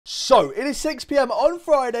So, it is 6 PM on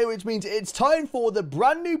Friday, which means it's time for the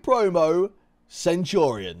brand new promo,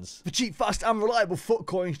 Centurions. For cheap, fast, and reliable foot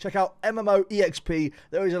coins, check out MMOEXP.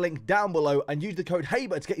 There is a link down below, and use the code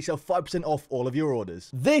HABER to get yourself 5% off all of your orders.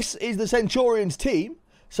 This is the Centurions team.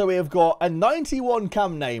 So, we have got a 91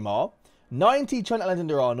 Cam Neymar, 90 Trent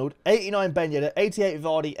Alexander-Arnold, 89 Ben Yedder, 88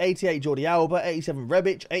 Vardy, 88 Jordi Alba, 87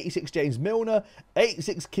 Rebic, 86 James Milner,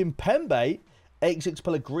 86 Kimpembe, 86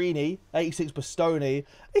 Pellegrini, 86 Bastoni.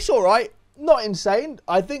 It's all right. Not insane.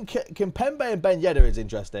 I think Kimpembe and Ben Yedder is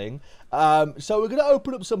interesting. So we're going to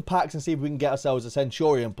open up some packs and see if we can get ourselves a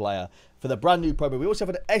Centurion player for the brand new promo. We also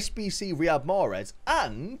have an SBC Riyad Mahrez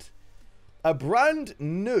and a brand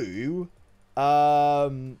new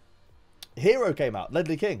hero came out.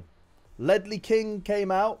 Ledley King. Ledley King came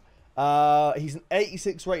out. He's an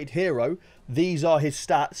 86 rated hero. These are his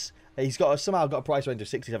stats. He's got somehow got a price range of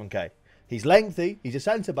 67k. He's lengthy. He's a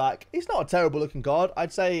centre-back. It's not a terrible-looking card.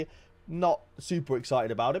 I'd say not super excited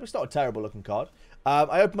about it, but it's not a terrible-looking card.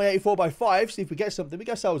 I opened my 84x5, see if we get something. We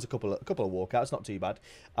get ourselves a couple of walkouts. Not too bad.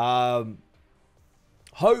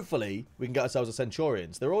 Hopefully, we can get ourselves a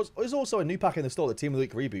Centurions. There's also a new pack in the store, the Team of the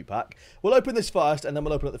Week reboot pack. We'll open this first, and then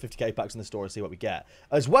we'll open up the 50k packs in the store and see what we get.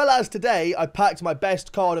 As well as today, I packed my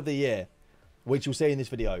best card of the year, which you'll see in this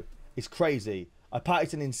video. It's crazy. I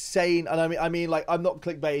packed an insane, and I mean, like, I'm not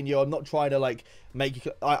clickbaiting you. I'm not trying to, like, make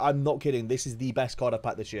you... I'm not kidding. This is the best card I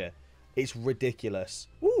packed this year. It's ridiculous.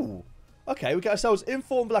 Ooh. Okay, we get ourselves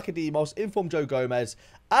Informed Vlachodimos, Informed Joe Gomez,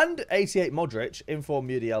 and 88 Modric, Informed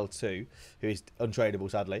Mudial 2, who is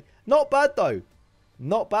untradeable, sadly. Not bad, though.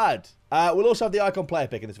 Not bad. We'll also have the Icon Player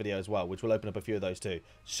pick in this video as well, which will open up a few of those too.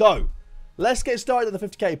 So, let's get started with the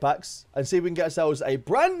 50k packs and see if we can get ourselves a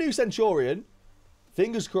brand new Centurion.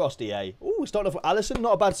 Fingers crossed, EA. Ooh, we're starting off with Alisson.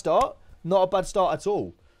 Not a bad start. Not a bad start at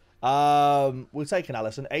all. We'll take an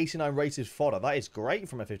Alisson. 89 rated fodder. That is great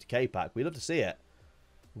from a 50k pack. We love to see it.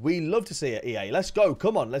 We love to see it, EA. Let's go.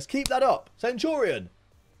 Come on. Let's keep that up. Centurion.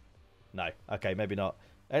 No. Okay, maybe not.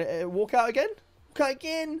 Walk out again? Walk out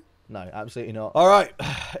again? No, absolutely not. All right.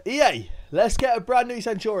 EA, let's get a brand new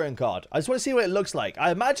Centurion card. I just want to see what it looks like.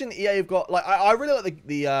 I imagine EA have got... like, I really like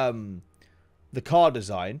the card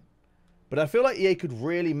design. But I feel like EA could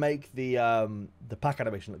really make the pack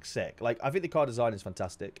animation look sick. Like, I think the card design is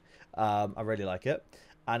fantastic. I really like it.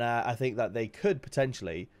 And I think that they could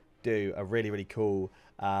potentially do a really cool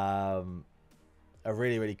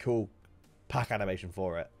pack animation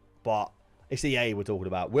for it. But it's EA we're talking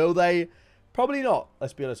about. Will they? Probably not.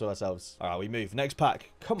 Let's be honest with ourselves. All right, we move. Next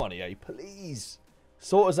pack. Come on, EA, please.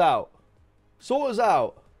 Sort us out. Sort us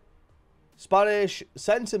out. Spanish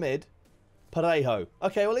centre mid. Parejo.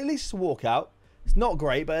 Okay, well, at least it's a walkout. It's not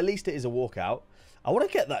great, but at least it is a walkout. I want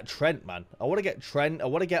to get that Trent, man. I want to get Trent. I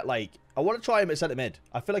want to get, like... I want to try him at centre mid.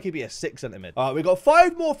 I feel like he'd be a 6 centre mid. All right, we've got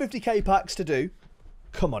 5 more 50k packs to do.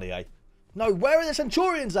 Come on, EA. No, where are the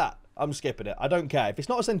Centurions at? I'm skipping it. I don't care. If it's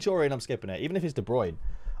not a Centurion, I'm skipping it. Even if it's De Bruyne.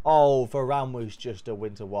 Oh, Varane was just a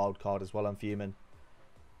winter wild card as well. I'm fuming.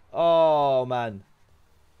 Oh, man.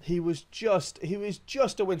 He was just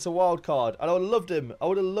a winter wild card, and I would have loved him. I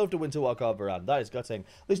would have loved a winter wild card Varane. That is gutting.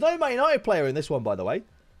 There's no Man United player in this one, by the way.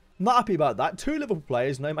 Not happy about that. 2 Liverpool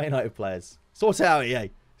players, no Man United players. Sort it out, EA.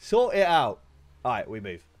 Sort it out. All right, we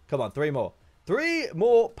move. Come on, 3 more. 3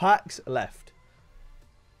 more packs left.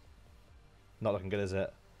 Not looking good, is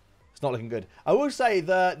it? It's not looking good. I will say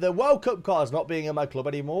the World Cup cards not being in my club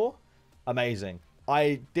anymore, amazing.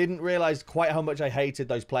 I didn't realise quite how much I hated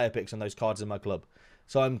those player picks and those cards in my club.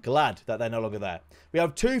 So I'm glad that they're no longer there. We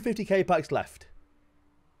have 2 50k packs left.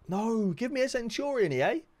 No, give me a Centurion,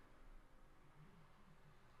 EA.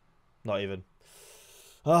 Not even.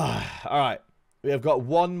 All right. We have got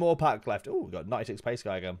 1 more pack left. Oh, we've got 96 pace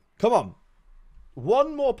guy again. Come on.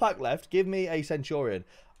 1 more pack left. Give me a Centurion.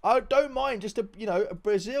 I don't mind just a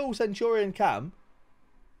Brazil Centurion cam.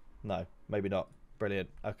 No, maybe not. Brilliant.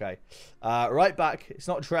 Okay. Right back. It's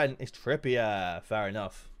not Trent. It's Trippier. Fair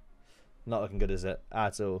enough. Not looking good, is it?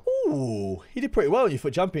 At all. Ooh, he did pretty well in your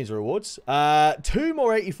Foot Champions rewards. 2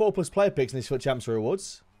 more 84 plus player picks in these Foot Champs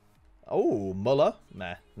rewards. Oh, Muller.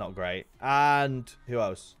 Meh, not great. And who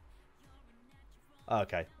else?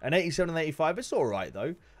 Okay, an 87 and 85. It's all right,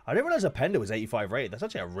 though. I didn't realize Openda was 85 rated. That's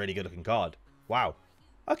actually a really good looking card. Wow.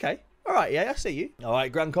 Okay. All right, yeah, I see you. All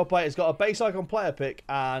right, Grand Copite has got a base icon player pick,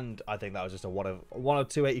 and I think that was just a one of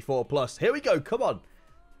 284 plus. Here we go. Come on.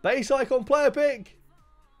 Base icon player pick.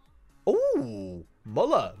 Ooh,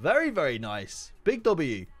 Muller. Very nice. Big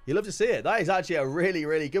W. You love to see it. That is actually a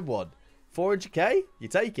really good one. 400k? You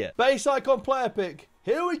take it. Base icon player pick.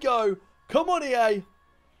 Here we go. Come on, EA.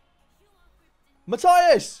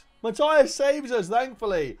 Matthias saves us,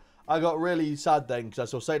 thankfully. I got really sad then because I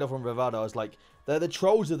saw Seydorf and Rivado. I was like, they're the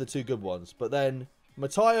trolls of the two good ones. But then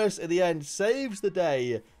Matthias at the end saves the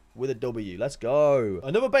day with a W. Let's go.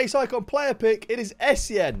 Another base icon player pick. It is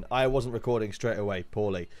Essien. I wasn't recording straight away.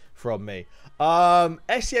 Poorly from me.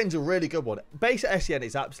 Essien's a really good one. Base Essien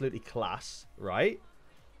is absolutely class, right?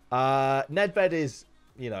 Nedved is,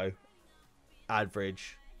 you know,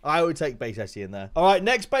 average. I would take base Essien there. All right,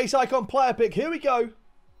 next base icon player pick. Here we go.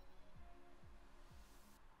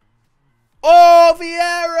 Oh,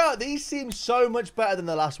 Vieira! These seem so much better than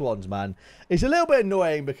the last ones, man. It's a little bit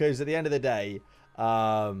annoying because at the end of the day,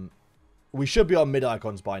 we should be on mid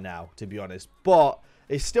icons by now, to be honest. But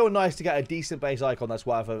it's still nice to get a decent base icon that's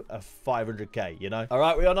worth a 500k, you know? All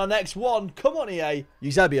right, we're on our next one. Come on, EA.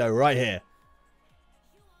 Eusebio right here.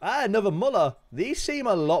 Ah, another Muller. These seem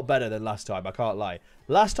a lot better than last time, I can't lie.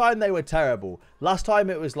 Last time they were terrible. Last time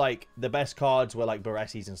it was like the best cards were like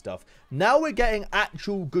Baressis and stuff. Now we're getting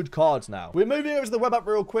actual good cards now. We're moving over to the web app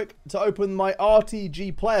real quick to open my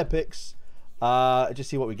RTG player picks. Just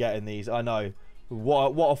see what we get in these. I know.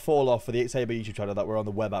 What a fall off for the Itshaber YouTube channel that we're on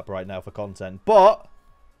the web app right now for content. But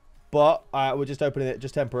we're just opening it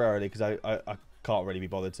just temporarily because I can't really be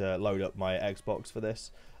bothered to load up my Xbox for this.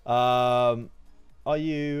 Are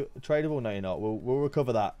you tradable? No, you're not. We'll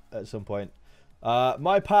recover that at some point.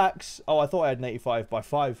 My packs. Oh, I thought I had an 85 by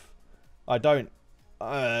 5. I don't.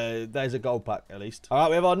 There's a gold pack at least. All right,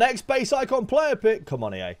 we have our next base icon player pick. Come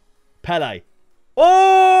on, EA. Pele.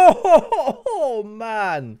 Oh,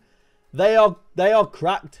 man. They are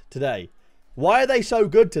cracked today. Why are they so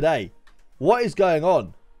good today? What is going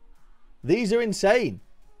on? These are insane.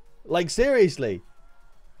 Like, seriously.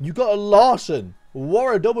 You got a Larson.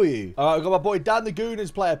 What a W. All right, we've got my boy Dan the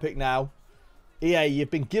Gooner's player pick now. EA,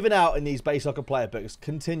 you've been given out in these base soccer player picks.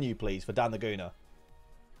 Continue, please, for Dan the Gooner.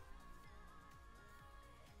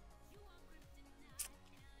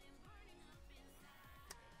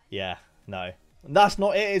 Yeah, no. That's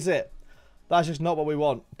not it, is it? That's just not what we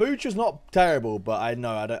want. Butcher's not terrible, but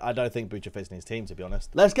I don't think Butcher fits in his team, to be honest.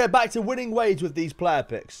 Let's get back to winning ways with these player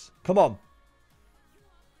picks. Come on.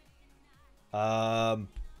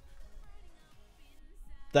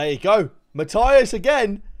 There you go. Matthias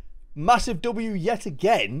again. Massive W yet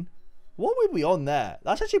again. What were we on there?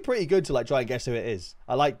 That's actually pretty good to like try and guess who it is.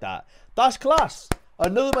 I like that. That's class.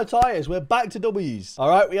 Another Matthias. We're back to W's. All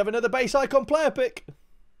right, we have another base icon player pick.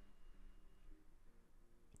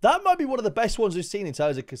 That might be one of the best ones we've seen in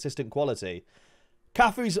terms of consistent quality.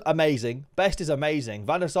 Cafu's amazing. Best is amazing.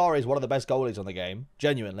 Van der Sar is one of the best goalies on the game.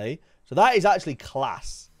 Genuinely. So that is actually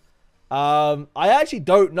class. I actually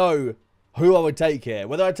don't know who I would take here.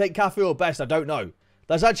 Whether I'd take Cafu or Best, I don't know.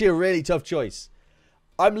 That's actually a really tough choice.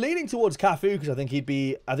 I'm leaning towards Cafu because I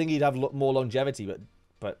think he'd have more longevity,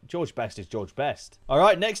 but George Best is George Best. All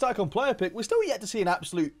right, next icon player pick. We're still yet to see an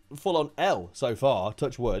absolute full-on L so far,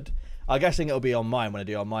 touch wood. I'm guessing it'll be on mine when I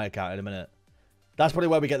do it on my account in a minute. That's probably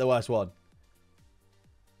where we get the worst one.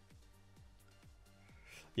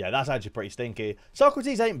 Yeah, that's actually pretty stinky.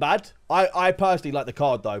 Socrates ain't bad. I personally like the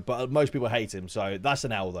card, though, but most people hate him, so that's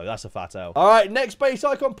an L, though. That's a fat L. All right, next base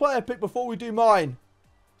icon player pick before we do mine.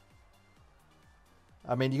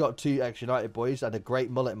 I mean, you got 2 ex-United boys and a great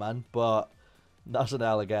mullet, man, but that's an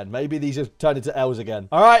L again. Maybe these have turned into L's again.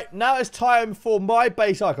 All right, now it's time for my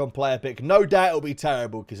base icon player pick. No doubt it'll be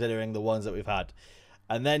terrible considering the ones that we've had.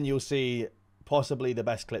 And then you'll see possibly the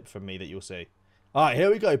best clip from me that you'll see. All right, here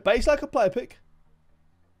we go. Base icon player pick.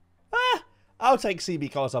 I'll take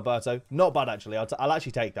CB Carlos Alberto. Not bad, actually. I'll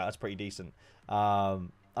actually take that. That's pretty decent.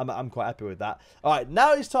 I'm quite happy with that. All right,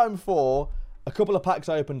 now it's time for a couple of packs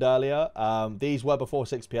I opened earlier. These were before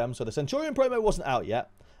 6 PM, so the Centurion Promo wasn't out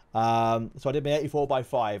yet. So I did my 84 by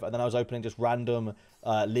 5, and then I was opening just random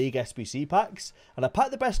League SBC packs. And I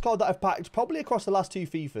packed the best card that I've packed probably across the last 2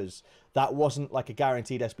 FIFAs that wasn't like a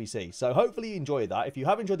guaranteed SBC. So hopefully you enjoyed that. If you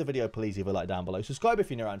have enjoyed the video, please leave a like down below. Subscribe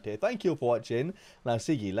if you're new around here. Thank you for watching, and I'll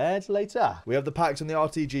see you later. We have the packs in the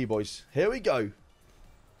RTG, boys. Here we go.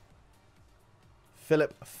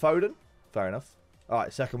 Philip Foden. Fair enough. All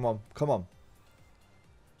right, second one. Come on.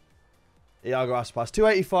 Iago Aspas.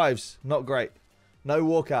 285s. Not great. No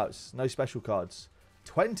walkouts. No special cards.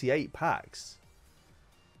 28 packs.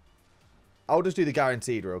 I'll just do the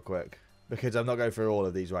guaranteed real quick, because I'm not going through all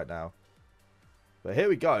of these right now. But here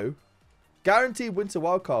we go. Guaranteed winter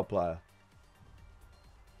wildcard player.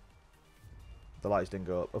 The lights didn't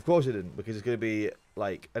go up. Of course it didn't, because it's going to be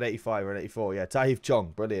like an 85 or an 84. Yeah, Tahith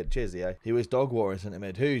Chong. Brilliant. Cheers, yeah. He was dog water in centre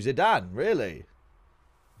mid. Who? Zidane? Really?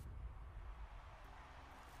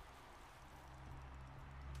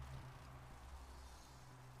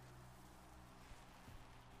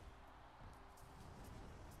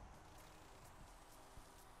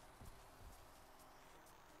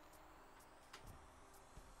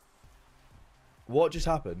 What just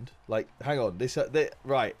happened? Like, hang on.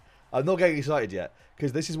 Right. I'm not getting excited yet.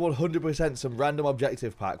 Because this is 100% some random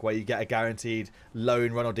objective pack where you get a guaranteed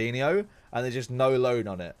loan Ronaldinho. And there's just no loan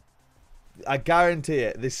on it. I guarantee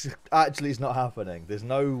it. This actually is not happening. There's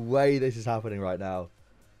no way this is happening right now.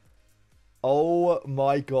 Oh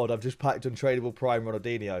my god. I've just packed Untradeable Prime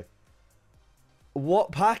Ronaldinho.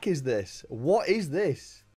 What pack is this? What is this?